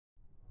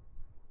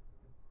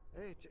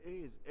It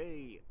is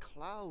a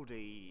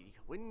cloudy,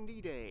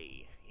 windy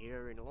day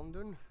here in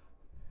London.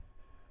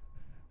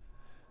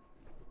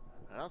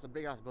 And that's a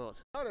big ass boat.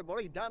 Hi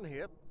everybody, Dan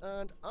here,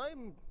 and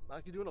I'm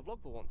actually doing a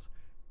vlog for once.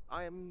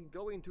 I am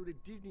going to the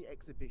Disney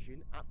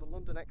exhibition at the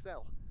London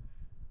XL.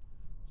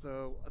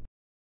 So, I'm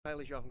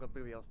fairly sure I'm going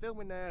to be able to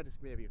film in there. This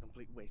may be a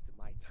complete waste of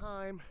my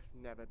time.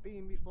 Never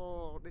been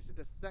before. This is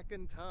the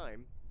second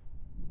time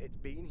it's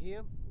been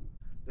here.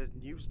 There's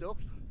new stuff.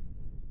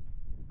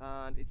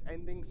 And it's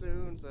ending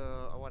soon,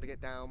 so I want to get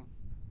down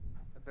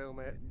and film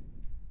it.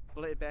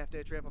 Belated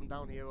birthday trip, I'm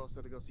down here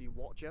also to go see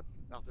Watcher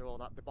after all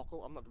that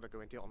debacle. I'm not going to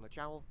go into it on the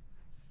channel.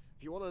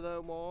 If you want to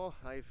know more,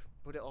 I've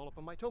put it all up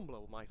on my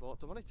Tumblr with my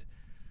thoughts on it.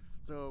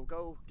 So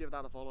go give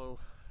that a follow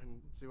and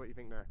see what you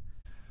think there.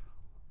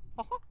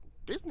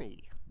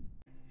 Disney!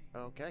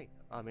 Okay,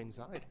 I'm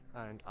inside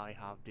and I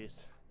have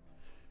this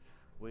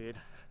weird,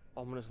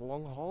 ominous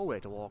long hallway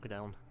to walk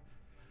down.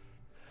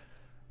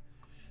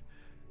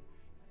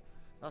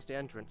 That's the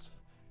entrance.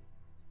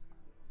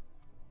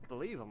 I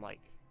believe I'm like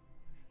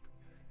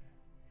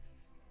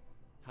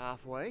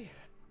halfway.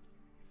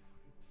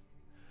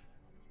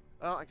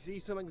 Oh, I can see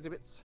some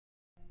exhibits.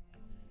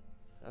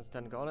 There's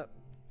the Ten Cornet.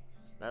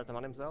 There's the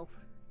man himself,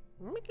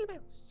 Mickey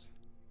Mouse.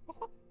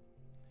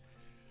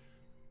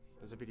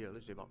 There's a video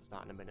literally about to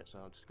start in a minute, so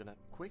I'm just gonna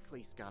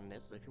quickly scan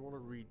this. So if you want to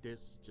read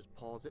this, just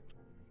pause it.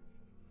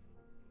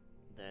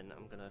 Then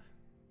I'm gonna.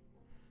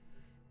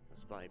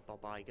 That's by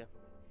Bob Iger.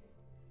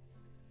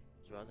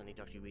 So I need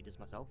to actually read this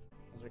myself.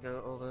 As we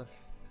go over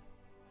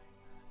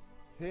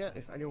here,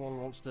 if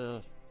anyone wants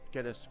to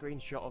get a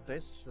screenshot of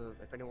this, so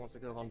if anyone wants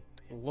to go on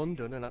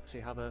London and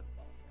actually have a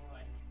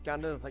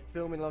kind of like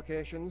filming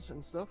locations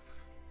and stuff,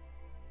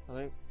 I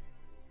think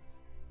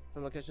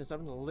film location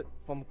 7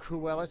 from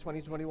Cruella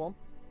 2021.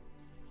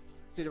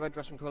 See the red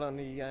dress from Cruella in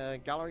the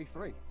Gallery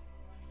 3.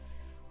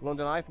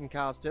 London Eye from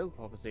Cars 2.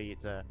 Obviously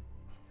it's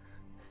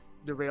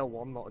the real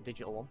one, not a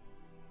digital one.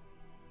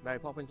 Mary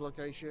Poppins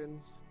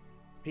locations.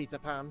 Peter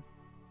Pan.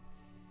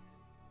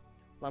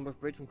 Lambeth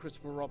Bridge from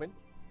Christopher Robin.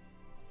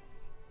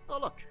 Oh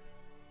look!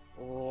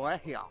 We're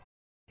here.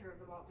 Of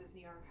the Walt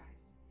Disney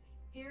Archives.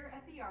 Here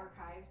at the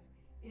Archives,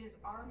 it is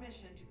our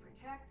mission to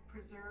protect,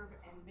 preserve,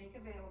 and make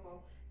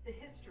available the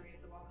history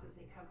of the Walt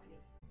Disney Company.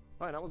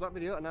 Right, that was that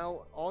video, and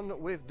now on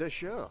with the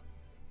show.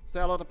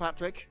 Say hello to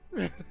Patrick.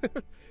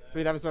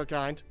 Being ever so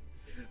kind.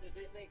 This is the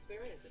Disney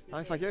experience.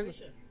 Hi, thank you.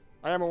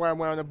 I am aware I'm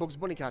wearing a Bugs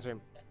Bunny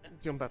costume.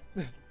 Jumper.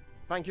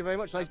 Thank you very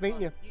much, nice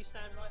meeting you. You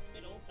stand right in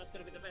the middle, that's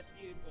going to be the best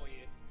view for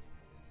you.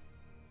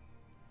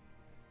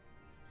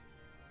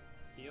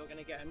 So you're going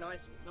to get a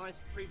nice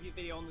preview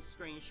video on the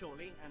screen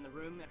shortly, and the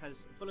room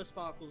has full of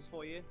sparkles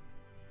for you. And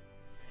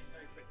it's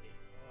very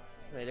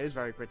pretty. It is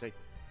very pretty.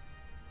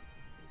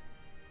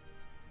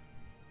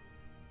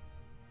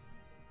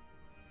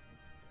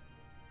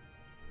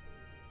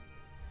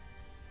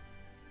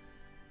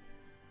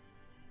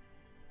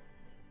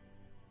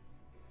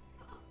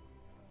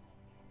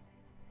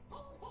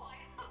 Oh boy!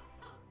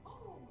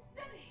 Oh,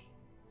 steady!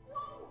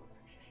 Whoa!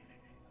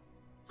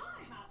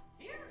 Hi,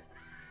 Mouseketeers!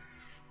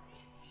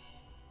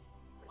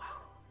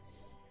 Well,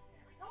 here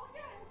we go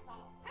again, so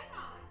hang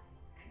on.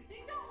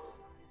 Anything goes.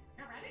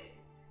 You ready?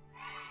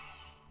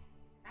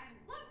 And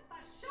let the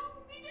show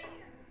begin!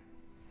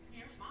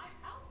 Here's my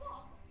pal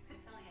Walt to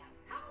tell you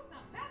how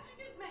the magic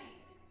is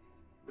made.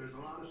 There's a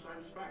lot of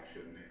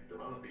satisfaction in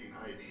developing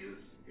ideas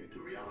into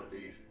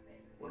reality.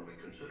 When we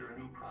consider a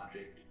new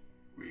project,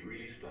 we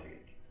really study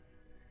it.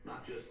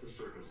 Not just the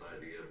surface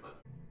idea, but...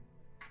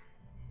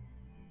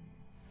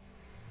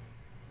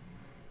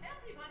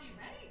 Everybody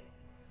ready?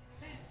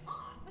 Then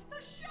on with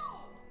the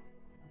show!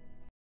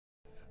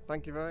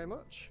 Thank you very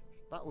much.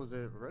 That was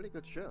a really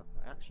good show.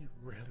 I actually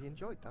really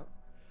enjoyed that.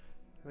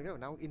 Here we go,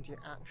 now into the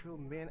actual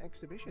main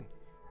exhibition.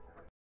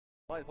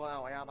 Like,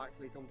 wow, I have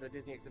actually come to a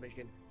Disney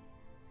exhibition.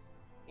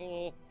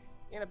 In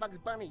a Bugs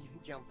Bunny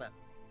jumper.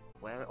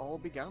 Where it all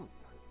began.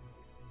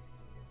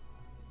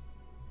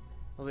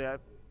 Well, yeah,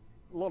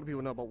 a lot of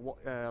people know about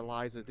what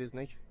Liza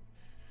Disney.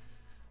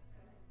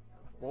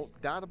 Walt's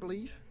dad, I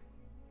believe.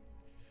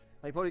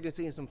 You probably can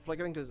see some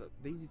flickering because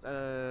these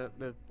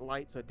the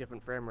lights are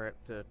different frame rate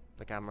to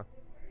the camera.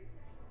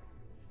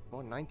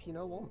 Oh,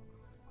 1901.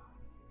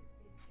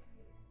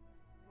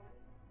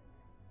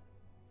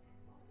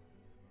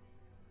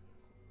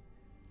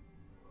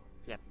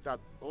 Yeah, got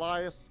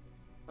Elias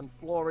and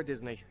Flora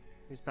Disney,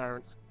 his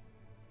parents.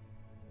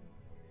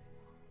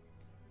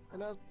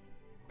 And there's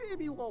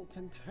baby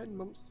Walton, 10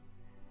 months.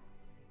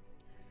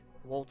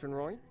 Walton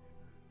Roy.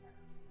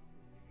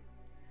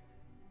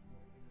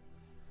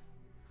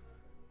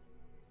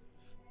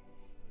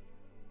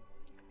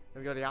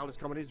 There we go, the Alice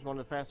comedies, one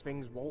of the first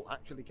things Walt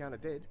actually kind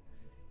of did.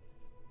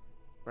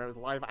 Where it was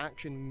live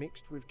action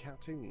mixed with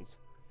cartoons.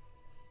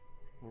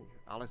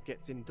 Alice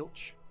gets in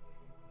Dutch.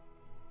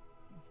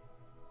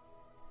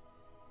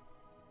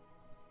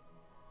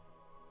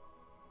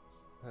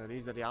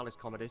 These are the Alice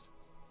comedies.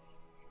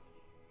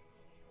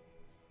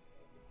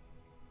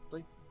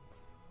 See?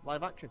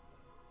 Live action.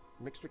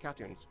 Mixed with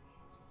cartoons.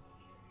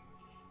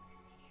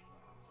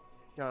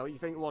 No, you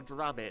think Roger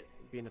Rabbit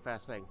being the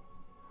first thing?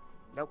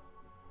 Nope.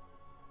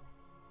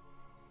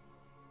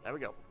 There we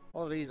go.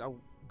 All of these, I'll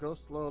go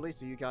slowly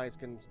so you guys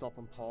can stop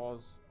and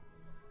pause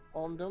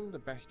on them the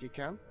best you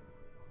can.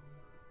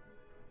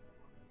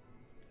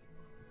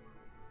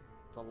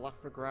 The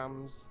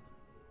Laugh-O-Grams.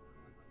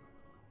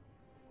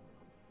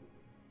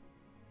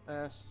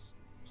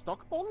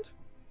 Stock bond?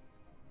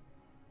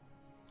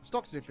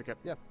 Stock certificate,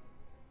 yeah.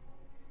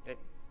 It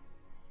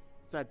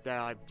said there,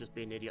 I've just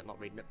been an idiot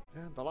not reading it.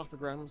 Yeah, the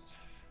Laugh-O-Grams.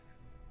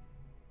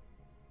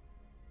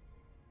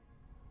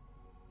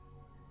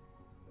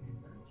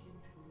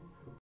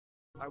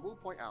 I will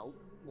point out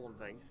one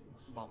thing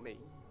about me.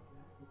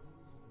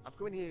 I've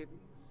come in here,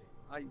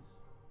 I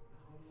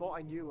thought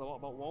I knew a lot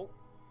about Walt,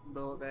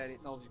 but then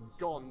it's all just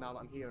gone now that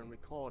I'm here and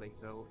recording,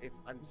 so if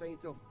I'm saying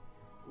stuff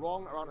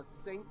wrong or out of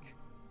sync,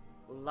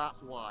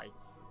 that's why.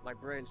 My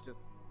brain's just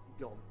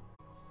gone.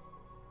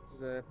 This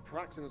is a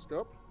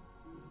Praxinoscope.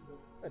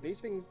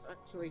 These things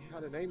actually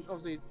had a name.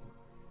 Obviously,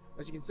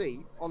 as you can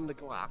see, on the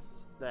glass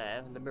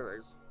there, and the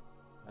mirrors,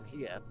 and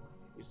here,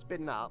 you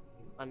spin that,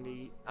 and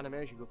the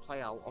animation will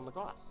play out on the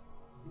glass.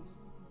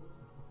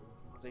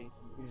 See,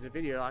 there's a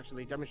video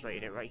actually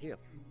demonstrating it right here.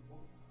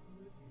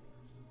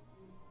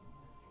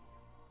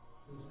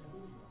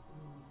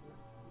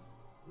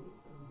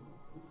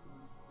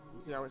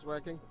 See how it's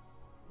working?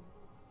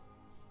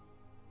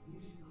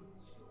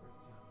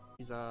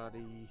 These are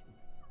the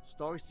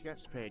story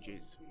sketch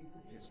pages,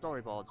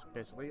 storyboards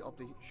basically, of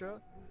the show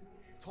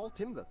Tall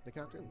Timber, the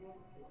cartoon.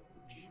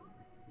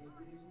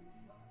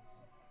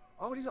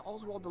 Oh, it is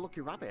Oswald the Lucky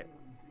Rabbit.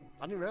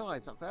 I didn't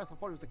realise at first, I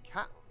thought it was the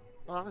cat.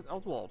 Oh, that was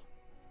Oswald.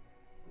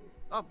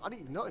 Oh, I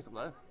didn't even notice up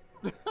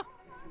there.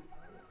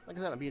 Like I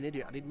said, I'm being an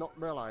idiot. I did not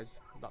realise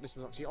that this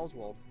was actually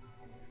Oswald.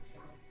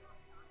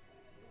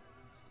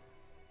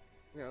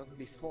 You know,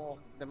 before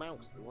the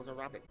mouse, there was a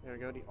rabbit. There we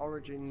go, the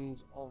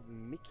origins of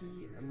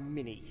Mickey and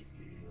Minnie.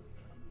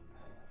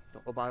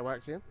 Dr.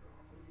 Byworks here.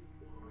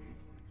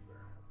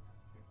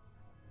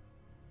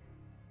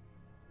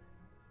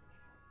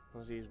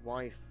 Was his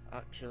wife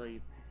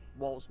actually,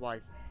 Walt's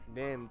wife,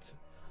 named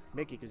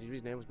Mickey because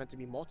his name was meant to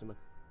be Mortimer.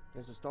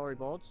 There's the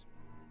storyboards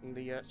and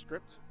the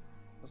script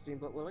of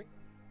Steamboat Willie.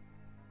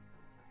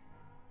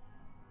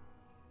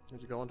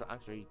 As we go on to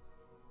actually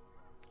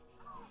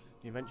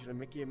the invention of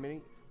Mickey and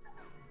Minnie.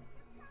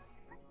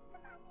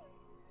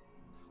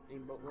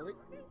 Steamboat Willie,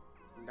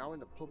 now in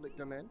the public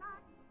domain.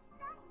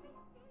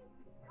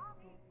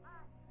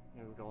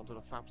 And we go on to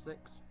the Fab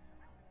Six.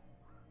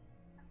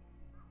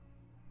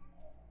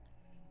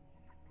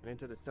 And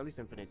into the Silly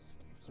Symphonies.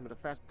 Some of the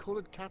first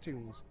coloured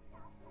cartoons.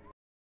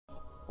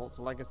 Walt's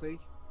Legacy.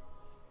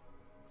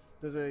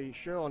 There's a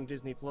show on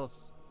Disney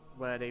Plus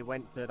where they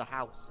went to the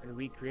house and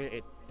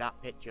recreated that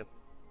picture.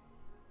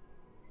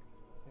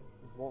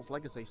 Walt's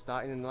Legacy,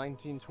 starting in the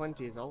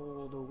 1920s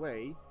all the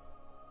way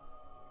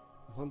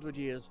 100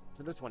 years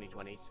to the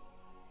 2020s.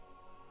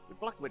 With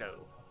Black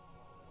Widow.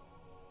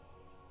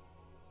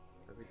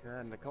 Every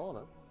turn in the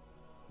corner.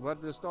 Where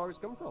did the stories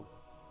come from?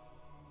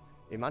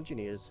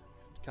 Imagineers.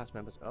 Cast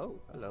members.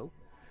 Oh, hello.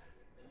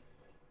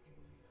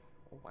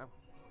 Oh, wow.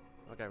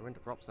 Okay, we're into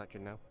prop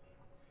section now.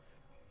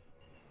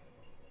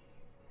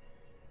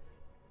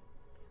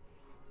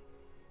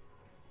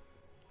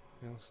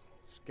 You know,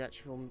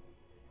 sketch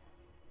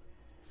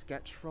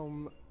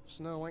from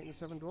Snow White and the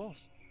Seven Dwarfs.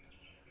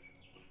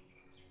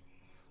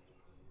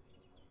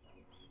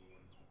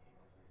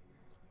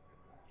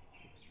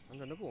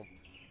 And another one.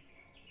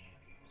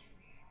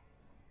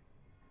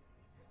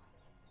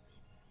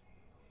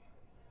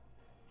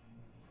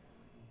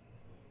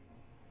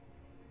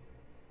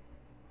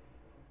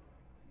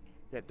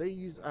 Yeah,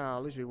 these are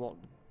literally what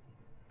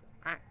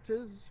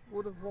actors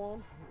would have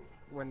worn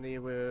when they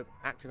were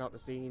acting out the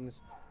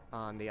scenes,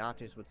 and the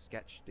artist would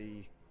sketch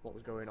what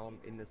was going on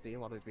in the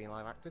scene while it was being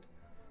live acted.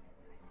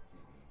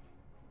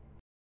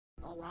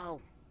 Oh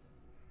wow!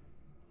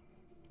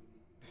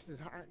 This is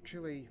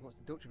actually what's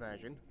the Dutch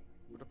version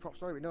with the prop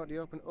story. We know they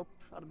open up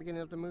at the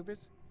beginning of the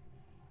movies.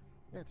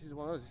 Yeah, this is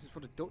one of those. This is for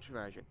the Dutch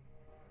version.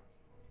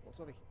 Oh,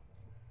 sorry.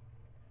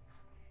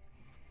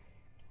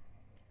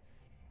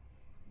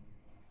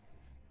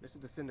 This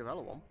is the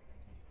Cinderella one.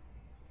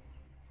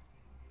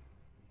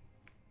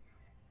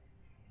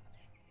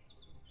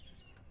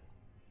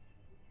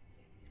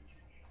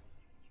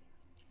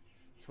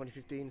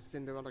 (2015)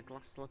 Cinderella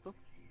glass slipper.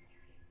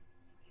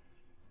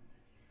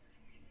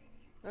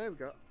 There we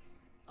go.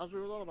 As we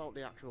were all about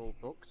the actual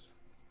books,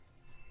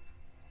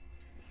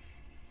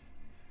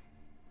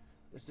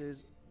 this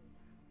is.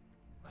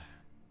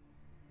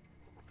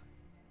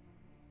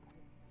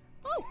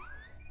 Oh!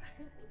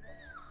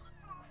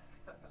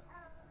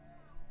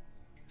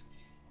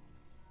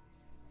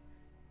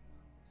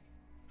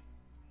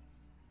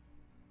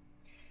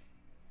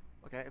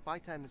 Okay, if I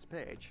turn this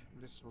page,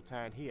 this will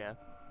turn here.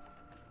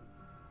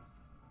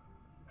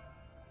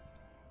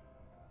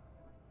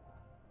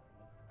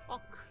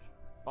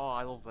 Oh,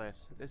 I love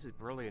this. This is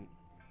brilliant.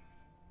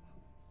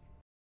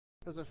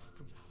 There's a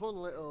fun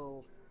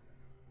little...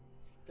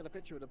 Get a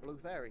picture of the Blue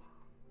Fairy.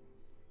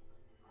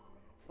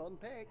 fun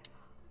pick.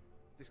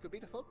 This could be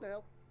the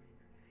thumbnail.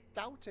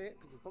 Doubt it,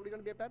 because there's probably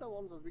going to be better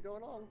ones as we go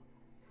along.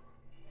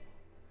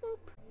 Boop.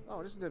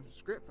 Oh, this is the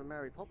script for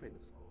Mary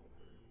Poppins.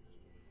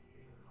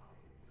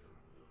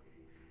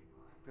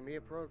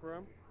 Premiere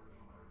program.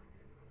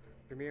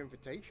 Premiere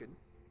invitation.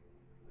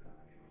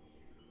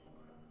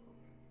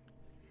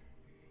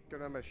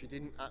 Gotta remember, she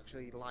didn't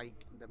actually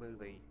like the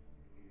movie.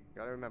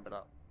 Gotta remember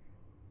that.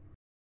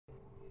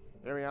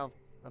 Here we have,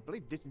 I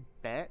believe this is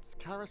Bert's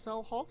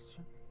carousel horse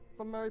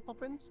from Mary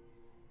Poppins.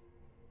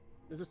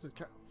 This is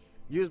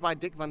used by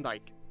Dick Van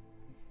Dyke.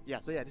 Yeah,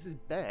 so yeah, this is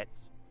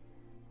Bert's.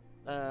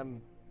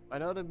 I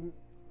know the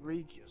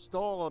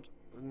restored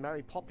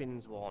Mary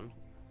Poppins one.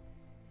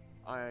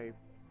 I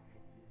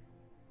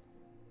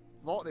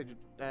thought they'd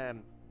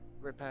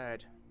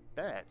repaired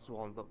Bert's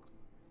one, but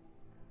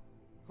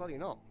clearly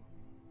not.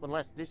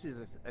 Unless this is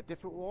a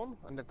different one,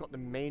 and they've got the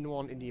main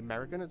one in the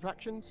American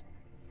attractions.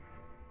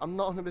 I'm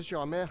not 100% sure.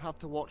 I may have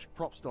to watch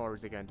Prop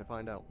Stories again to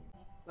find out.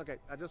 Okay,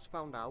 I just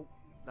found out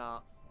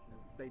that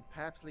they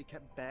purposely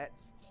kept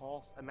Bert's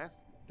horse a mess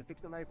to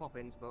fix the Mary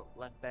Poppins, but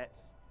left Bert's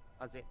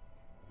as it,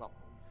 well,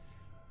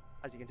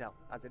 as you can tell,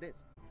 as it is.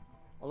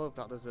 I love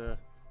that there's a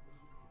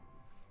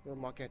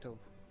little maquette of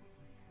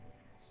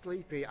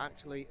Sleepy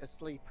actually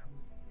asleep.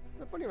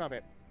 A bunny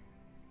rabbit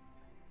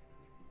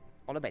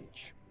on a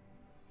bench.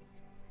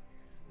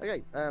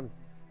 Okay, I'm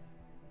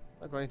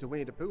going into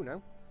Winnie the Pooh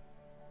now.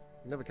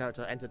 Another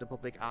character entered the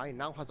public eye and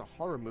now has a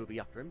horror movie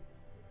after him.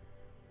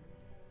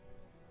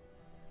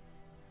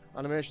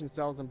 Animation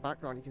cells and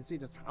background, you can see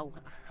just how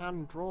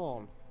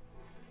hand-drawn,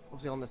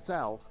 obviously on the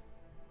cell,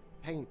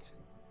 paint,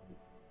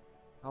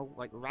 how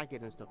like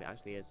ragged and stuff it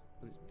actually is.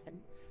 It's pen.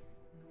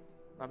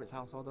 Rabbit's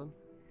house all done.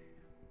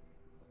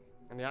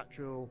 And the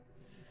actual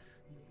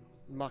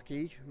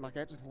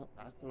maquette,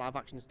 live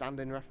action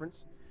stand-in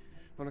reference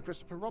from the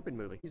Christopher Robin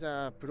movie. These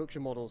are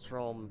production models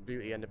from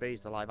Beauty and the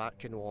Beast, the live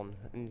action one,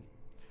 and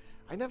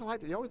I never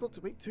liked it. They always looked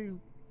a bit too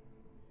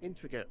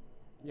intricate.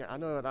 Yeah, I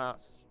know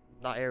that's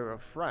that era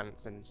of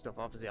France and stuff.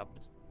 Obviously, I've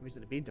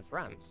recently been to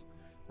France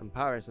and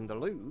Paris and the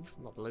Louvre,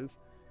 not the Louvre,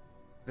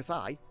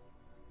 Versailles.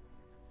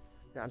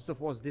 Yeah, and stuff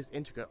was this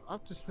intricate.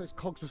 I've just his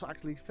cogs was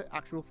actually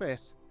actual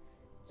face,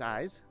 his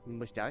eyes,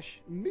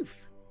 moustache,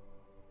 mouth,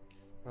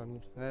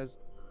 and there's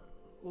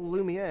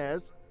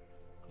Lumiere's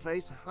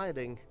face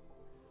hiding.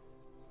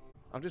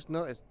 I've just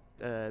noticed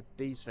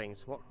these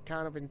things. What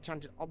kind of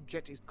enchanted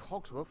object is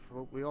Cogsworth?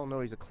 Well, we all know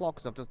he's a clock,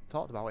 because I've just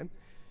talked about him.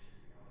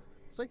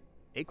 See?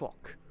 A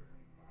clock.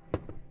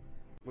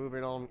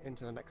 Moving on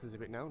into the next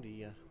exhibit now,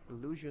 the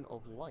Illusion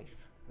of Life.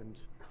 And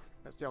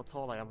let's see how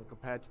tall I am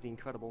compared to the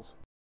Incredibles.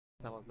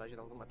 That's how I was measured,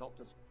 I was on my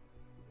doctors.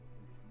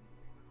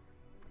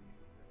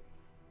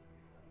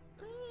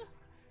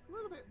 A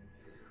little bit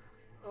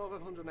over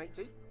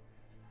 180.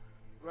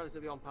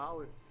 Relatively on par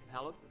with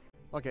Helen.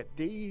 Okay,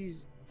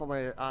 these, from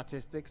an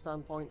artistic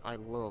standpoint, I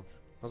love.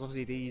 Because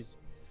obviously these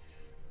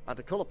are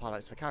the colour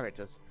palettes for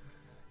characters.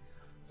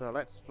 So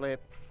let's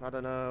flip, I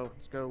don't know,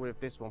 let's go with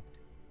this one.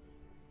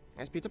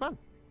 It's Peter Pan.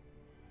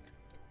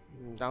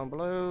 Down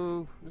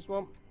below, this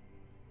one.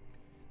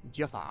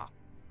 Jafar.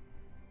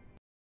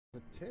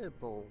 The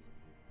table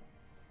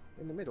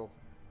in the middle.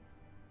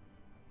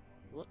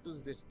 What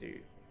does this do?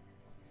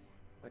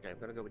 Okay, I'm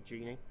gonna go with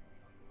Genie.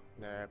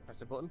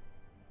 Press a button.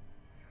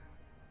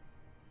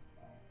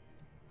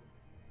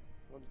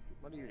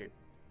 What do you do?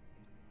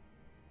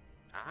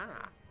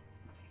 Ah!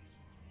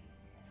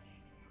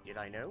 Did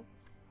I know?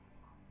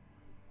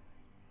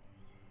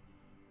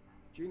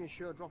 Genie's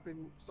show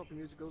stopping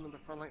musical number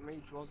Friend Like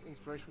Me draws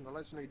inspiration from the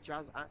legendary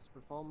jazz acts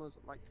performers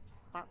like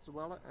Fats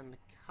Weller and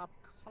Cab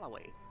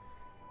Calloway.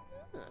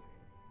 That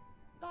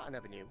I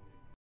never knew.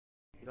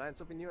 You learn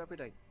something new every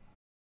day.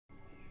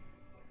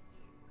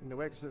 In the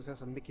wake of the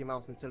success of Mickey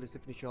Mouse and Silly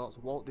Symphony Shorts,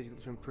 Walt Disney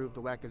to improve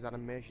the work of his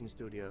animation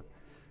studio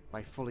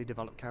by fully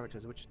developed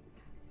characters, which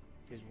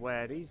is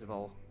where these have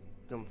all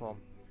come from.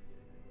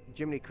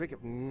 Jiminy Cricket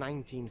from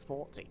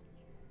 1940.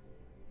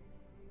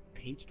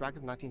 Peach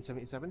Dragon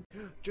 1977.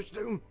 Judge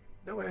Doom!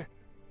 No way!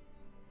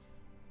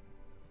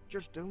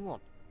 Judge Doom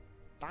 1.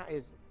 That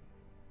is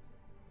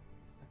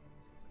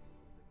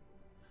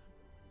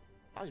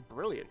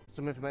brilliant.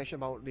 Some information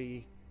about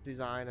the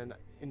design and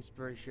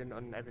inspiration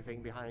and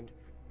everything behind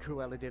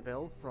Cruella de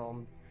Vil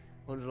from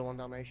 101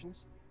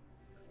 Dalmatians.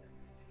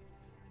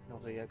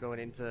 Obviously going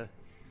into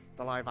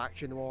the live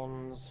action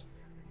ones.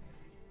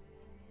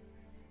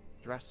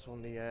 Dress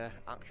from the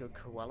actual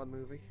Cruella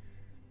movie.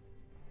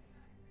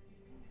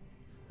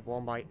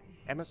 Worn by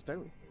Emma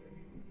Stone.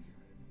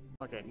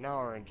 Okay, now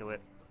we're into it.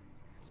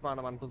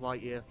 Spider-Man, Buzz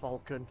Lightyear,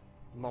 Falcon,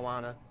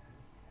 Moana.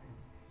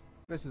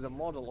 This is a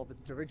model of the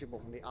dirigible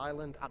from the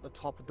island at the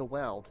top of the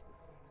world.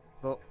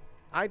 But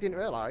I didn't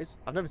realise,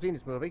 I've never seen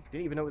this movie,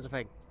 didn't even know it was a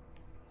thing.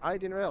 I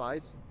didn't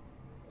realise,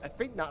 I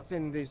think that's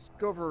in the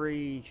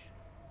Discovery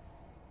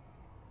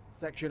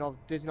section of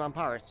Disneyland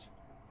Paris.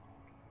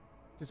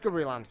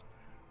 Discoveryland.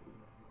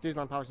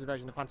 Disneyland Paris'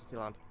 version of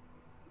Fantasyland.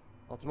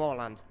 Or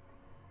Tomorrowland.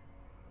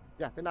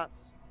 Yeah, I think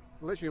that's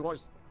literally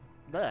what's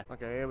there.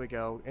 Okay, here we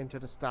go, into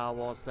the Star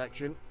Wars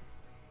section.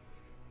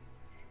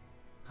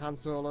 Han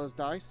Solo's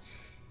dice.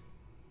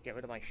 Get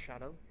rid of my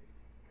shadow.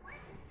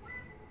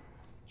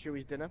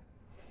 Chewie's dinner.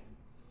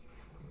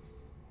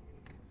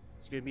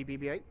 Excuse me,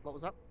 BB-8, what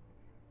was that?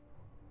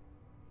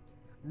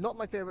 Not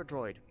my favourite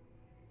droid.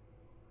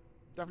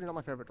 Definitely not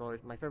my favourite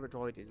droid. My favourite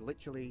droid is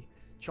literally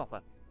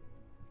Chopper.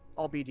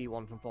 Or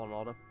BD-1 from Fallen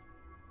Order.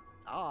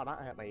 Ah, that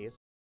hurt my ears.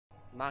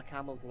 Mark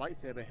Hamill's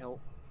lightsaber hilt.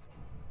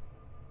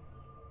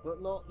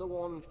 But not the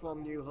one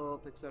from New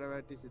Hope,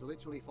 etc. This is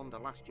literally from The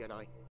Last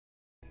Jedi.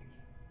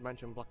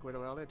 Mentioned Black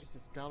Widow earlier. This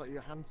is Scarlett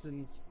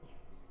Johansson's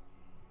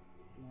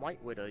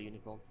White Widow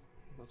uniform.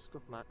 No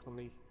scuff marks on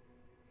the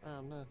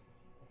arm there.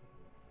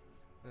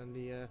 And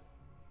the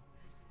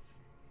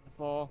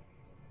 4,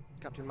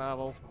 Captain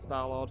Marvel,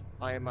 Star-Lord,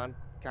 Iron Man,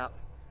 Cap,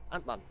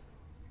 Ant-Man.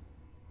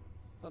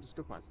 Not the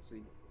scuff marks, it's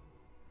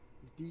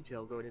the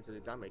detail going into the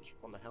damage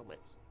on the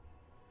helmets.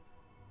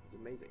 It's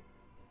amazing.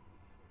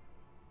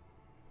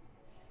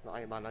 The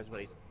Iron Man, as well,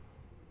 he's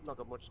not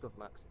got much scuff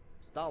marks.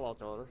 Star-Lord,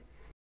 however.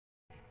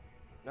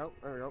 No,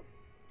 there we go.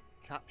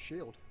 Cap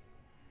shield.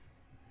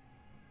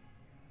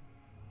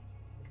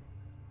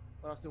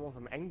 Well, that's the one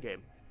from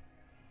Endgame.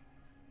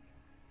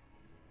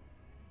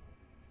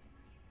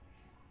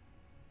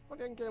 But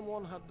Endgame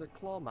 1 had the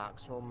claw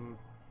marks from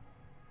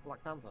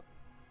Black Panther.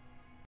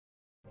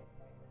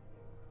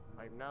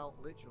 I'm now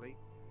literally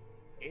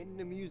in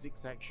the music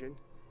section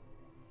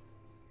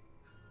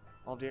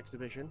of the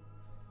exhibition.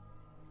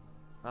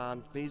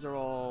 And these are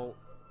all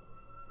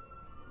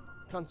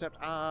concept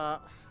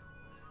art.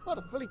 Well,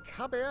 the Three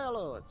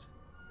Caballeros.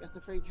 Yes, the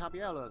Three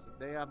Caballeros.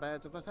 They are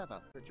birds of a feather.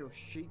 Ritual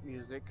sheet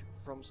music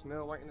from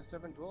Snow White and the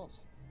Seven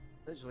Dwarfs.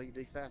 Literally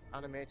the first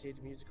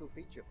animated musical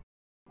feature.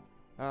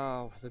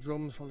 Oh, the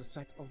drums from the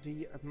set of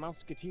the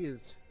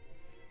Mouseketeers.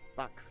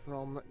 Back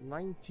from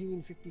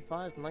 1955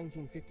 to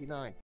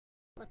 1959.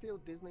 I feel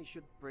Disney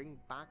should bring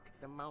back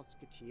the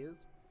Mouseketeers.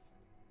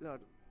 You know,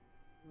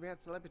 we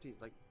had celebrities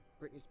like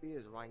Britney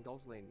Spears, Ryan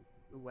Gosling,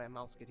 who wear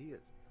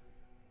Mouseketeers.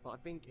 But I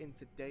think in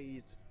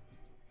today's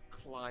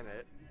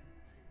climate,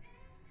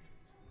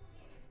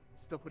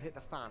 stuff would hit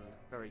the fan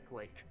very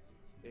quick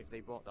if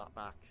they brought that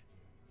back,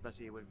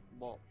 especially with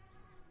what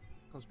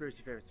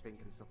conspiracy theorists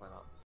think and stuff like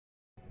that.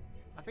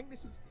 I think this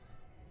is,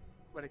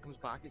 when it comes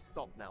back, it's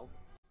stopped now.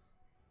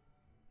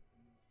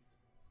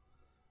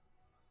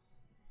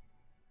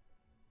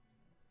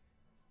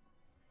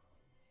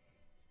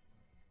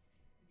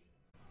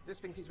 This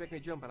thing keeps making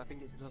me jump, and I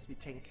think it's supposed to be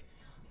Tink.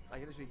 I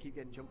can literally keep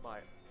getting jumped by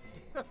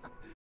it.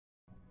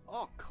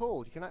 Oh,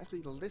 cool! You can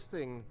actually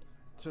listen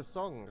to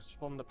songs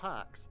from the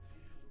parks.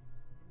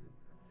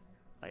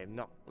 I am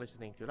not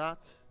listening to that.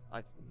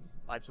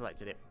 I've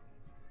selected it.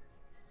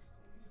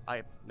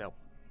 No.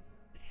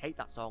 Hate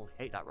that song,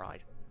 hate that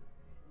ride.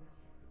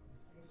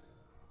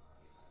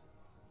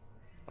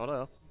 Oh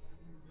no.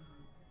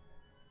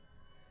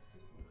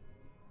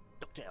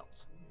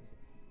 DuckTales.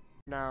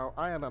 Now,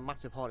 I am a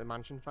massive Haunted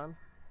Mansion fan,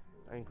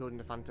 including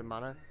the Phantom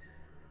Manor,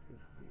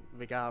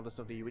 regardless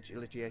of which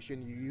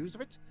alliteration you use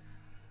of it.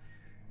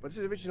 But this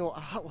is original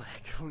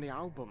artwork from the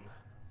album.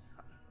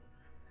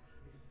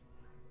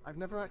 I've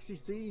never actually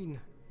seen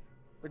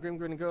the Grim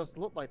Grinning Ghost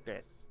look like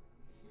this.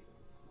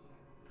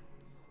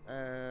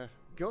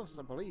 Gus,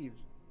 I believe,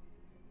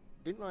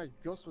 didn't realise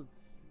Gus was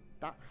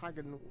that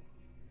haggard and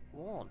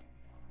worn.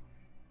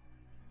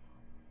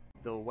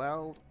 The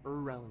world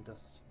around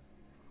us.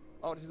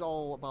 Oh, this is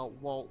all about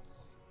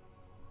Walt's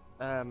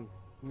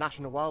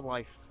national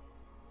wildlife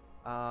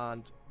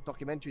and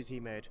documentaries he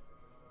made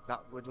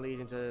that would lead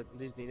into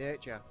Disney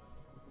Nature.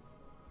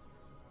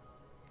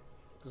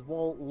 Because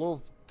Walt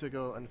loved to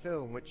go and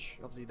film, which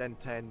obviously then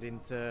turned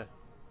into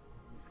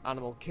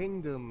Animal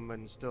Kingdom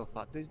and stuff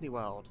at Disney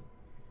World.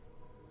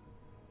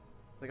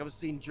 It's like I've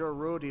seen Joe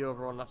Rody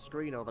over on that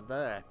screen over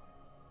there.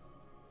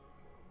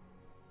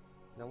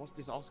 Now what's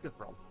this Oscar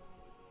from?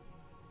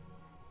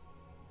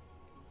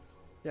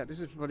 Yeah,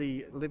 this is for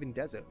the Living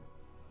Desert.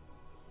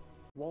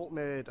 Walt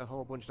made a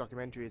whole bunch of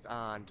documentaries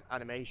and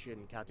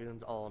animation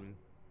cartoons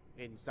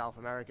in South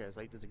America. It's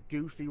like there's a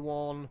Goofy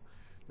one.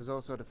 There's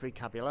also the Three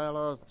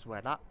Caballeros. That's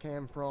where that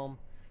came from.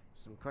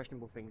 Some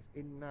questionable things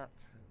in that.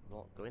 I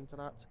won't go into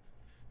that.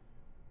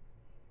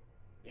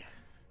 Yeah.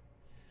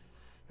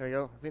 There we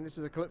go. I think this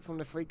is a clip from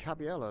the Three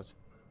Caballeros.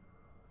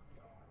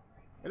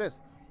 It is.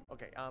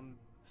 Okay,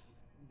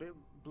 bit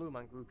Blue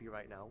Man groupie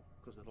right now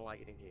because of the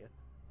lighting in here.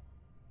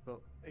 But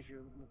if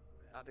you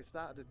at the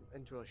start of the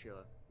intro show,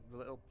 the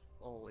little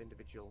all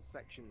individual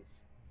sections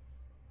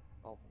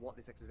of what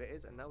this exhibit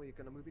is, and now we're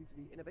going to move into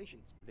the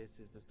innovations. This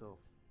is the stuff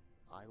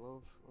I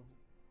love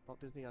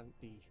about Disney, and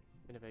the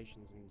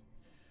innovations and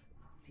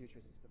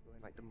futuristic stuff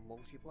going, like the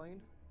multiplane.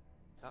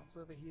 That's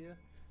over here.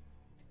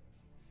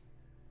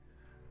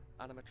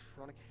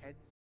 Animatronic heads.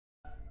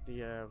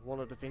 The one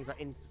of the things that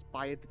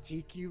inspired the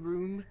Tiki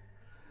Room.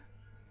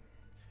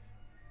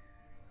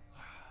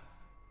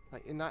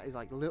 Like in that is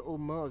like little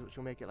modes which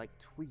will make it like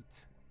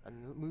tweet and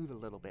move a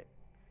little bit,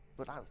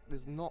 but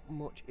there's not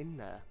much in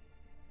there.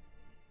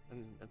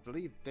 And I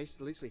believe this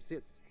literally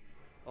sits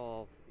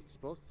or he's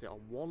supposed to sit on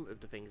one of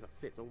the things that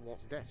sits on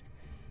Walt's desk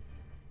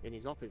in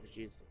his office, which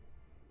is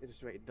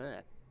illustrated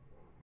there.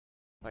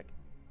 Like,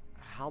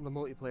 how the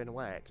multiplayer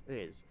works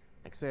is,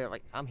 like, say,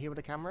 like, I'm here with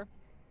the camera,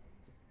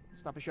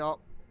 snap a shot,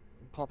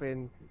 pop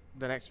in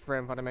the next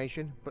frame of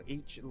animation, but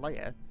each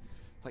layer,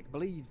 like, I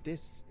believe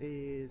this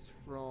is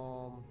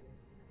from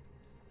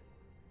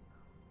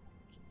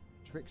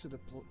Tricks of the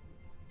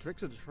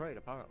Trade,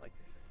 apparently.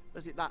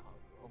 Let's see that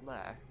on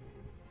there.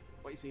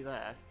 What you see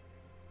there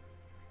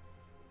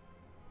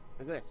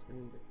is this,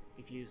 and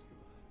if you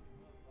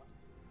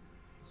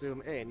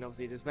zoom in,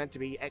 obviously there's meant to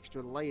be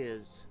extra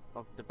layers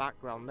of the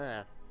background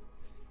there,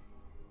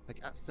 like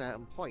at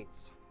certain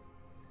points,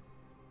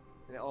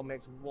 and it all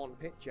makes one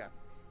picture.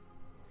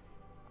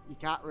 You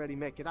can't really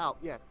make it out.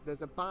 Yeah,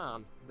 there's a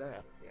barn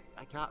there.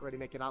 I can't really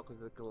make it out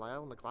because of the glare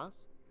on the glass.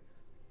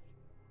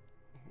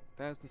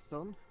 There's the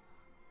sun.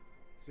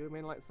 Zoom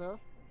in like so.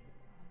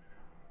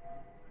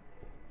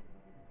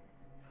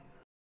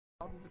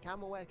 How does the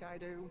camera work I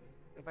do?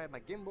 If I had my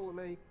gimbal with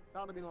me,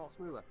 that would have been a lot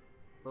smoother.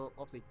 But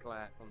obviously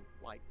glare from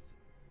lights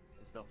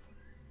and stuff.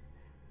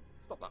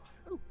 Stop that.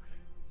 Oh,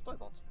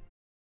 storyboards.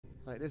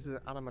 So this is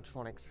an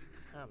animatronics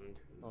hand.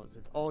 Oh, it's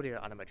an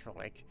audio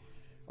animatronic.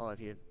 Or if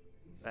you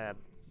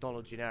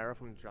Donald Gennaro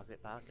from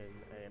Jurassic Park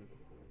and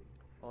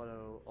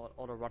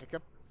Autorotica.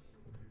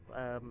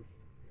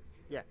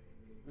 Yeah,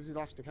 this is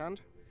Elastic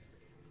Hand.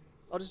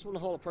 Oh, this is from the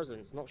Hall of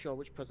Presidents. Not sure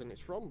which president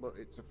it's from, but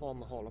it's a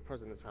former Hall of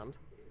Presidents hand.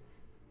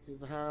 This is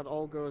the hand,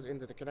 all goes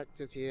into the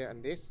connectors here,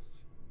 and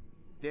this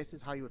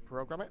is how you would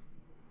program it.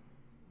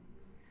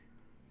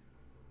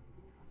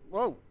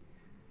 Whoa!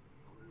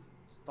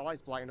 The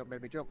light's lighting up,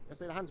 made me jump. I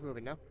see the hand's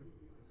moving now.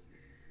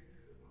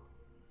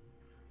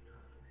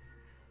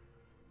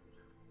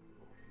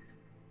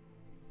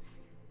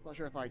 Not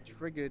sure if I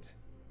triggered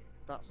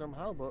that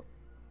somehow, but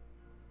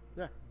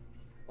yeah.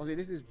 Obviously,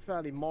 this is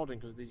fairly modern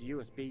because there's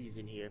USBs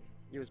in here.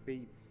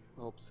 USB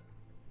hubs.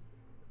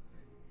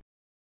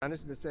 And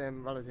this is the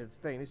same relative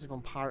thing. This is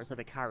from Pirates of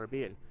the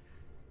Caribbean.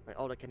 Like,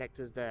 all the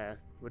connectors there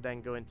would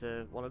then go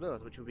into one of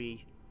those, which would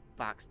be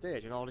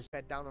backstage, and all this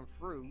fed down and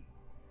through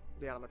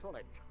the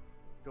animatronic,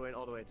 going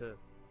all the way to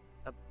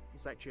a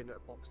section, a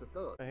box of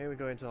those. And here we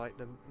go into like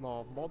the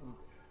more modern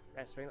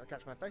thing that'll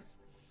catch my face.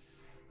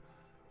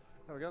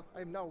 There we go.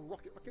 I am now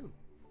Rocket Raccoon.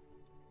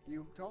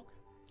 You talk?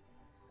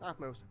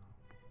 Half moves.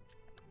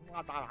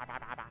 Not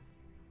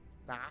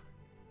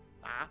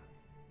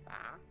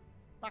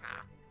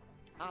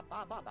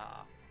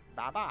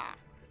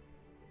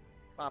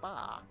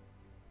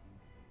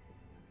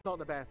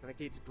the best, and it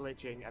keeps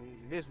glitching, and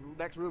this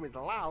next room is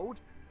loud,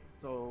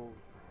 so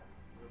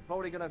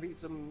probably gonna be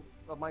some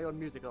of my own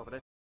music over this.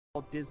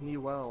 Called Disney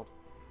World,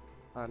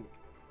 and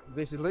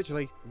this is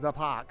literally the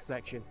park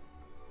section.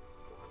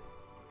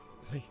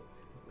 The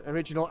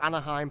original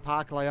Anaheim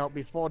park layout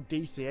before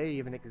DCA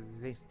even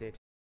existed.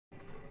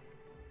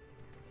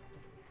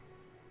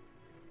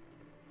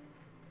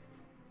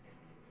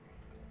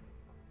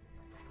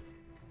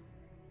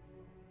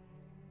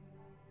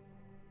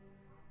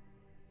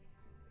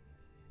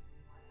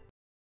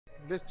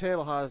 This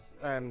table has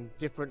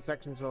different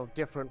sections of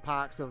different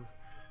parks of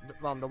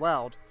around the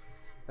world.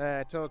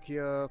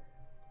 Tokyo,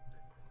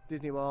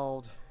 Disney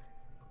World,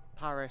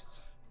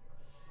 Paris,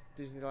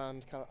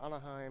 Disneyland,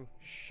 Anaheim,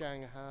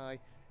 Shanghai.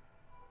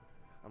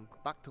 I'm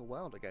back to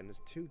world again.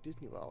 There's 2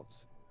 Disney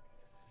Worlds.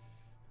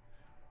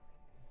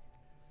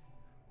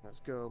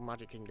 Let's go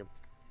Magic Kingdom.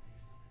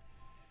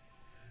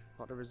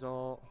 Got the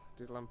resort,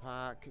 Disneyland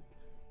Park,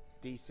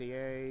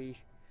 DCA.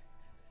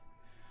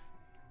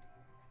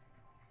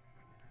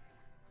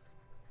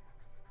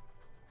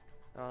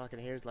 All I can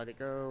hear is Let It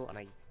Go, and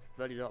I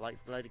really don't like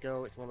Let It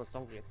Go. It's one of those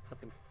songs that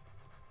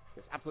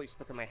gets absolutely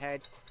stuck in my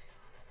head.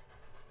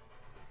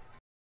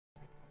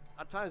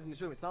 At times in this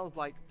room, it sounds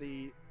like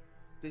the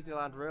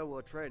Disneyland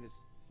Railroad train is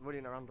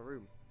running around the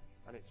room,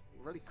 and it's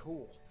really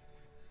cool.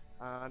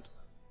 And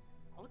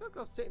I'm gonna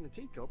go sit in the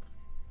teacup.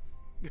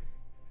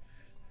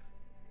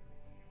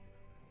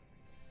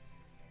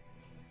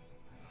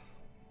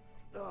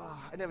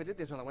 I never did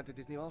this when I went to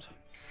Disney World.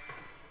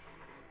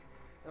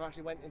 I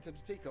actually went into the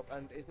teacup,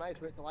 and it's nice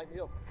for it to light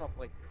me up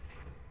properly.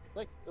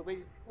 Like, there'll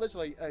be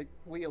literally a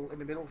wheel in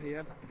the middle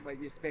here where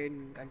you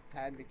spin and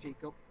turn the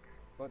teacup,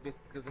 but this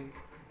doesn't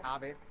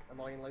have it,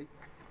 annoyingly.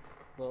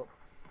 But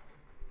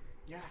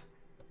yeah,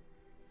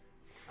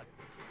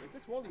 is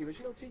this one of the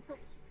original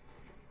teacups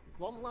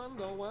from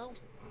Land or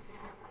World?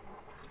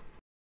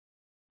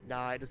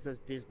 Nah, it just says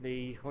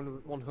Disney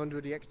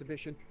 100 the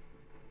exhibition.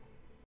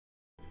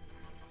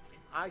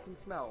 I can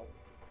smell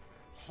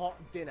hot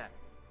dinner.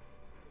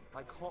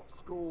 Like hot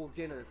school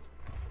dinners.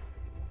 I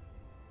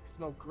can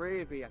smell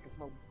gravy, I can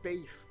smell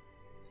beef.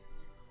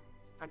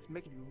 And it's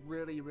making me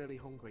really, really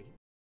hungry.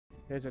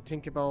 Here's a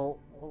Tinkerbell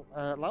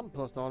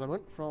lamppost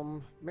ornament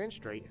from Main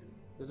Street.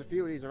 There's a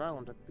few of these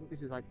around. I think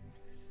this is like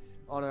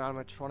on an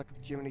animatronic of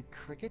Jiminy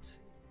Cricket.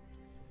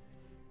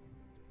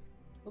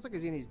 Looks like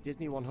he's in his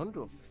Disney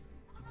 100th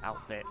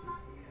outfit.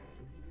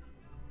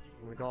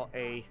 And we got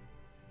a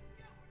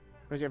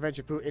There's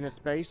Adventure Fruit Inner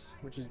Space,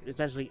 which is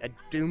essentially a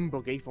Doom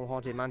buggy from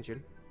Haunted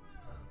Mansion.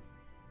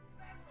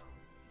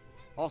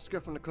 Oscar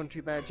from the Country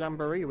Bear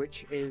Jamboree,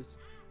 which is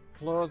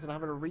closed and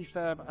having a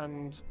refurb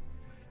and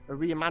a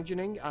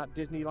reimagining at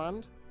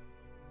Disneyland.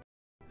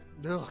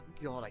 Oh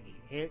god, I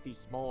hate these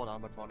small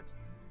animatronics.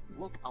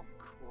 Look how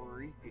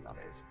creepy that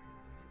is.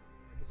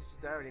 It's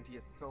staring into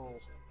your soul.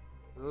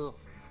 Ugh.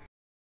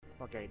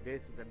 Okay,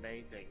 this is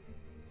amazing.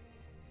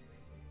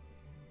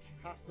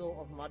 Castle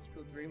of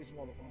Magical Dreams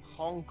one from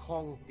Hong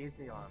Kong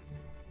Disneyland.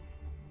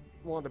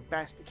 One of the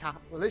best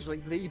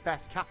literally the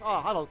best castle.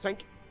 Oh, hello,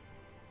 Tink.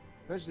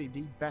 Literally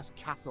the best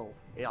castle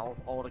out of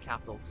all the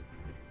castles.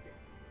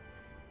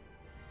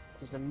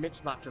 Just a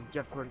mismatch of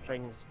different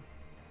things.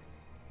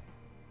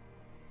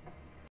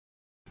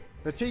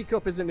 The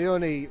Teacup isn't the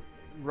only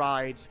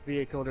ride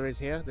vehicle there is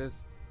here. There's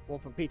one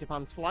from Peter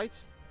Pan's Flight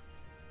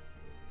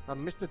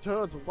and Mr.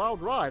 Toad's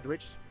Wild Ride,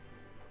 which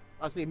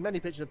I've seen many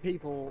pictures of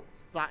people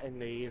sat in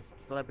these,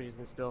 celebrities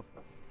and stuff.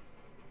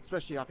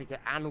 Especially I think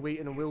Anne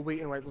Wheaton and Will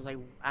Wheaton, where it looks like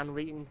Anne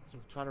Wheaton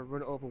trying to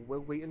run over Will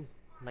Wheaton,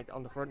 make it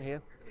on the front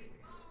here.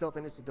 Don't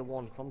think this is the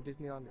one from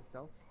Disneyland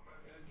itself.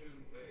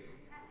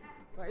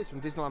 That is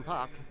from Disneyland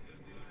Park.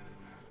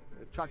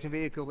 Attraction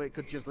vehicle, but it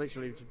could just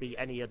literally be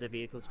any of the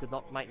vehicles.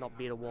 Might not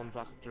be the one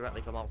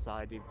directly from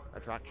outside the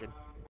attraction.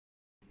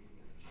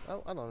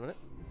 Oh, hang on a minute.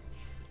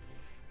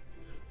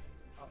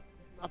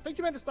 I think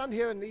you meant to stand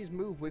here and these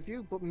move with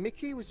you, but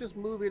Mickey was just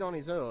moving on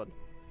his own.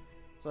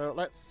 So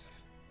let's...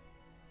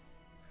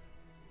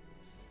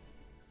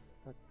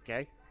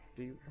 Okay.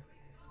 Do you...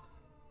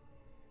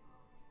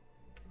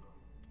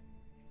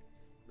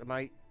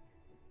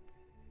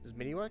 Does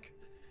Minnie work?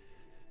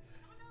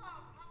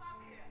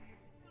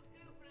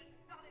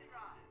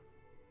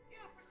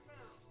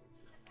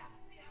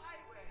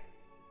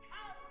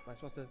 Am I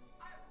supposed to...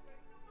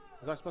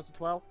 Was I supposed to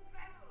twirl?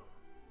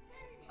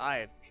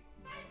 I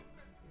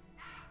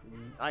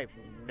have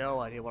no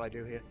idea what I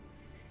do here.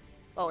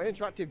 Oh,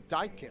 interactive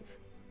dive.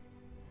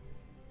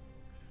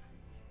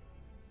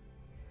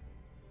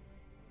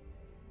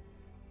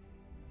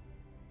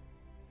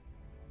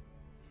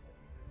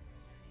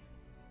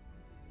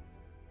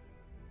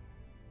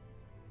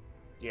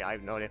 Yeah, I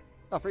have no idea.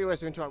 Oh, 3 ways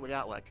to interact with the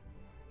artwork.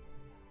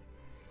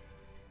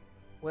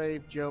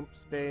 Wave, jump,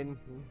 spin.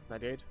 I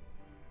did.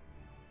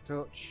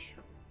 Touch.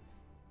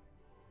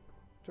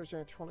 Touch the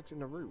electronics in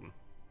the room.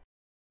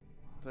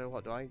 So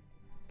what, do I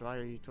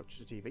touch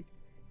the TV?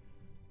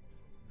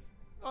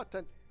 Oh,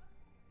 turn.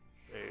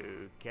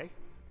 Okay.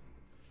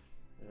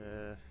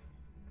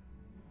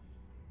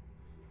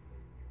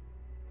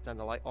 Turn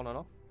the light on and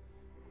off.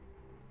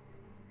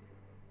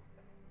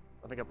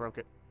 I think I broke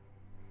it.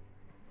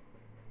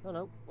 Oh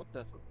no, what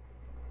the?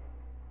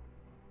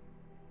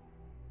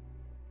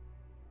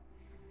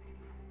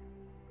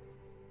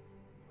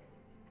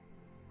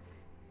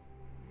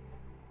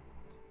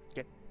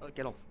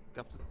 Get off.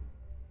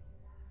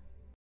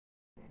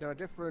 There are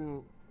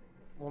different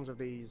ones of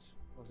these,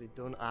 obviously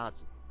done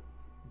as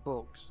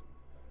books.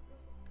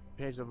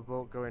 Pages of a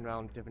book going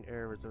around different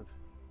eras of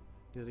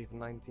Disney from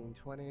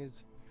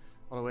 1920s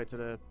all the way to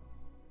the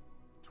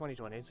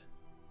 2020s.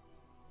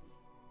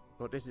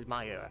 But this is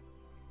my era.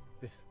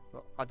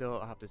 Well, I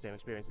don't have the same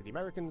experience that the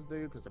Americans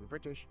do because I'm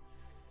British,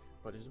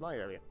 but this is my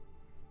area.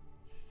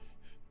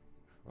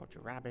 Roger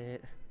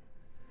Rabbit,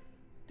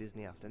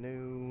 Disney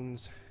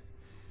Afternoons,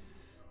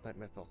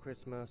 Nightmare Before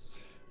Christmas,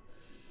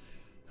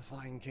 The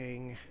Lion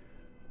King.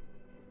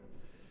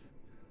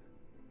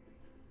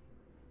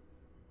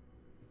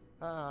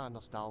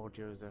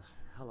 Nostalgia is a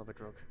hell of a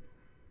drug.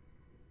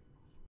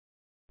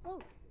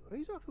 Oh,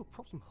 these are people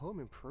props from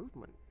Home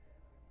Improvement.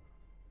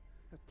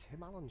 A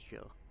Tim Allen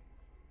show.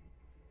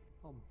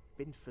 Oh,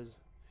 Binford.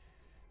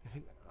 I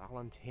think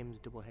Alan Tim's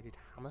double-headed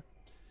hammer.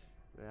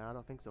 Yeah, I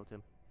don't think so,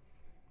 Tim.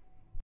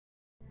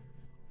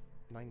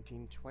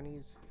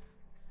 1920s.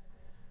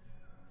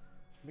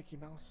 Mickey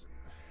Mouse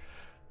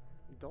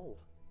doll.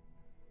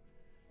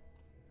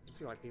 I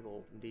feel like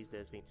people these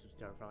days think this was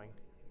terrifying.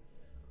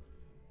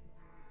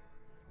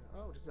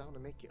 Oh, this is how to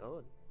make your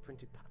own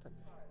printed pattern.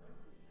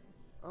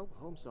 Oh,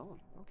 home sewn.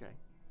 Okay,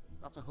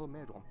 that's a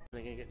homemade one.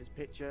 I'm gonna get this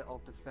picture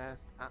of the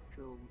first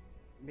actual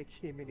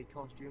Mickey and Minnie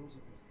costumes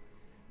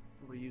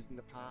probably used in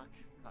the park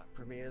at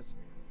premieres.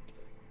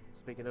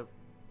 Speaking of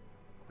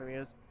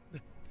premieres,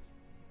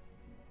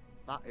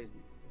 that is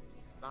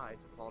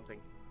just haunting.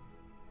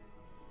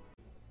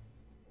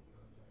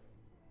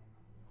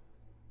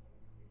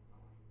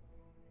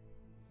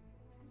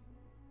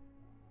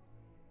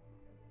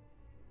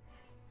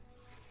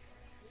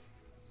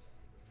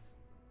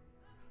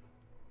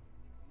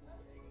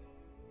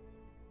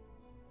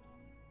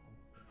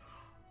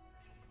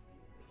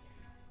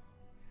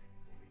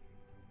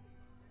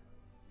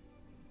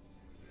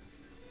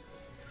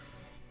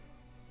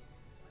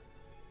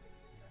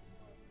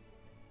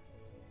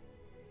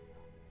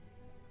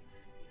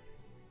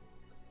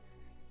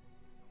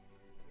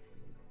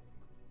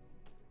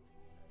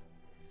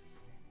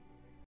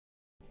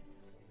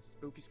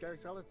 Spooky, scary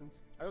skeletons.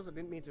 I also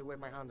didn't mean to wave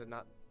my hand in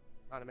that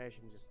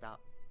animation just start.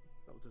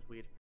 That was just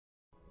weird.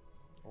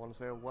 I want to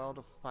say a world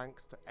of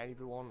thanks to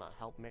everyone that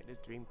helped make this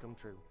dream come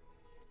true.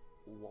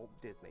 Walt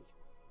Disney.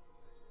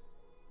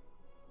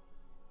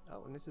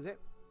 Oh, and this is it.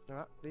 We're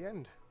at the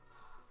end.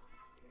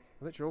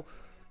 Literal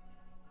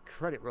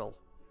credit roll.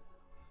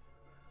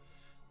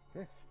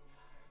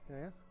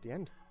 Yeah, the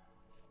end.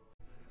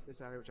 This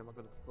area, which I'm not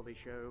going to fully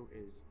show,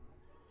 is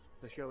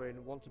they're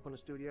showing Once Upon a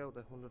Studio,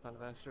 the 100th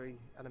anniversary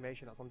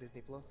animation that's on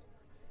Disney Plus.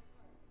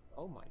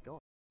 Oh my god.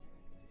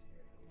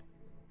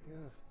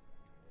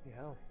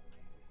 Yeah.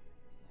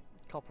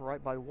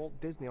 Copyright by Walt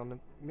Disney on the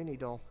mini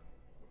doll.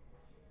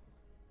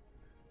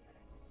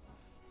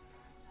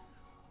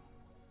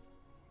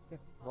 Yeah,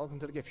 welcome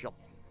to the gift shop.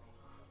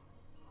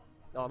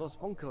 Oh, those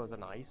Funkos are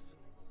nice.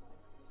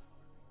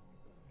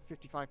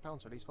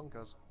 £55 for these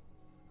Funkos.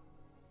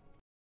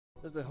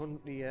 There's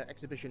the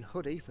exhibition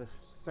hoodie for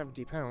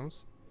 £70.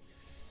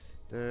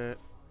 The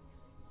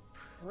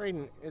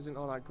print isn't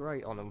all that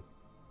great on them.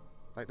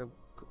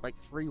 Like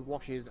 3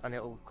 washes and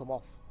it'll come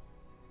off.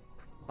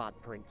 Bad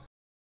print.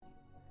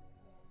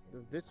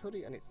 There's this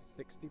hoodie and it's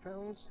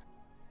 £60,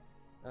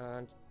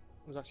 and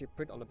there's actually a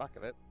print on the back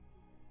of it.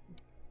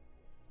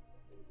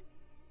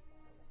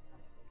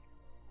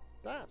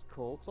 That's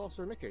cool,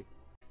 Sorcerer Mickey.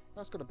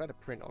 That's got a better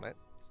print on it.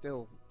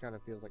 Still kind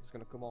of feels like it's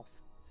going to come off.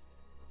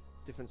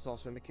 Different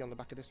Sorcerer Mickey on the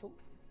back of this one.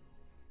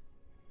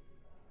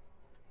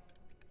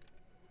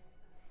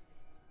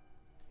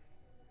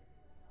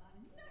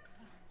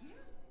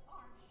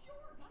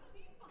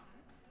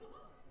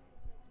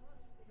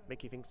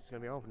 Mickey thinks it's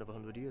going to be on for another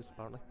 100 years,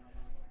 apparently.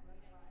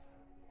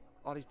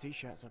 Oh, these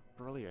t-shirts are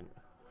brilliant.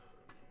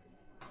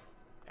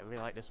 I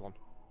really like this one.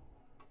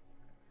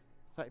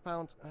 £30.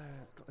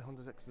 It's got the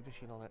 100th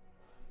exhibition on it.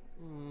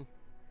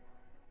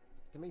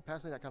 To me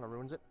personally, that kind of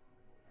ruins it.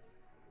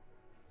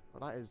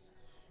 But that is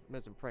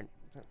amazing print.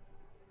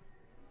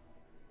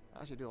 I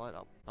actually do like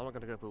that. I'm not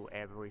going to go through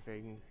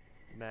everything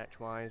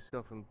merch-wise.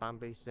 Go from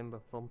Bambi, Simba,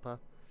 Thumper,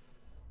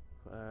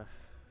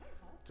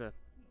 to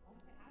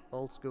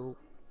old school,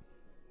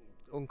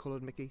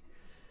 uncoloured Mickey.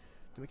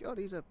 To Mickey. Oh,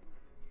 these are...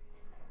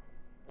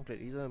 Okay,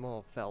 these are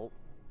more felt.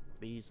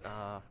 These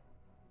are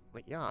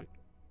like yarn.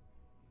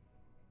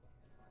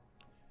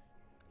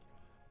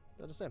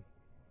 They're the same.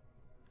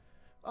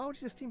 Oh,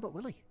 this is Steamboat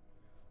Willie.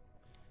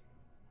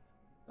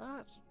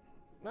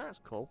 That's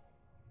cool.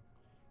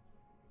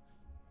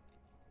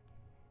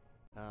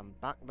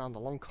 Back down the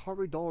long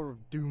corridor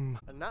of doom.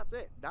 And that's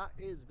it. That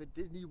is the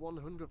Disney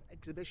 100th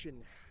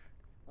exhibition.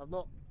 I've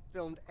not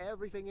filmed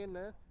everything in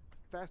there.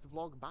 First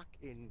vlog back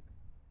in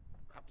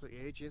absolutely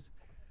ages.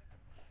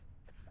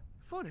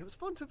 Fun. It was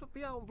fun to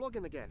be out and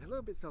vlogging again. A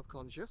little bit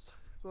self-conscious,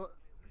 but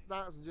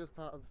that's just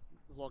part of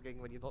vlogging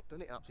when you've not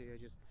done it absolutely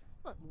ages.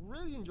 But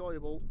really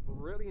enjoyable,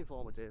 really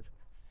informative.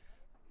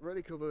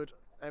 Really covered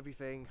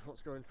everything.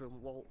 What's going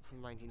from Walt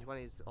from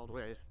 1920s all the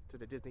way to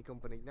the Disney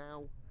company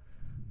now.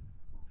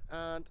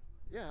 And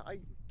yeah,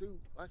 I do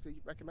actually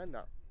recommend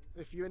that.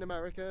 If you're in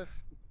America,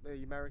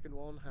 the American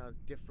one has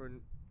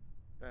different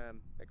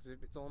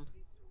exhibits on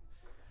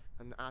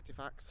and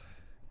artifacts.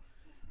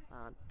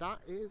 And that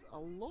is a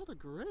lot of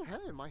grey hair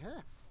in my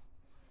hair.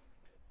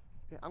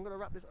 Yeah, I'm going to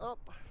wrap this up.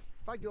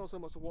 Thank you all so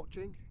much for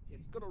watching.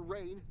 It's going to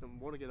rain, so I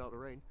want to get out of the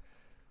rain.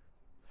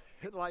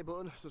 Hit the like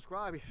button,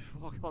 subscribe if you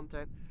want more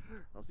content.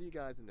 I'll see you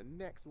guys in the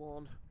next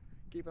one.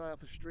 Keep an eye out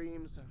for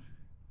streams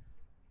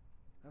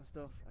and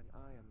stuff. And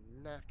I am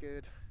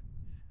knackered.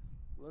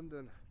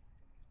 London,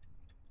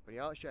 when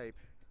you're out of shape,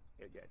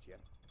 it gets you.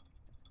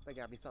 I think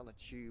I've been sat on a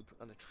tube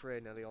on a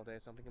train nearly all day,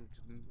 so I think I'm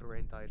just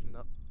brain tired from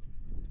that.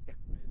 Yeah.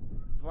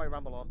 Before I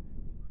ramble on,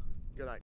 good night.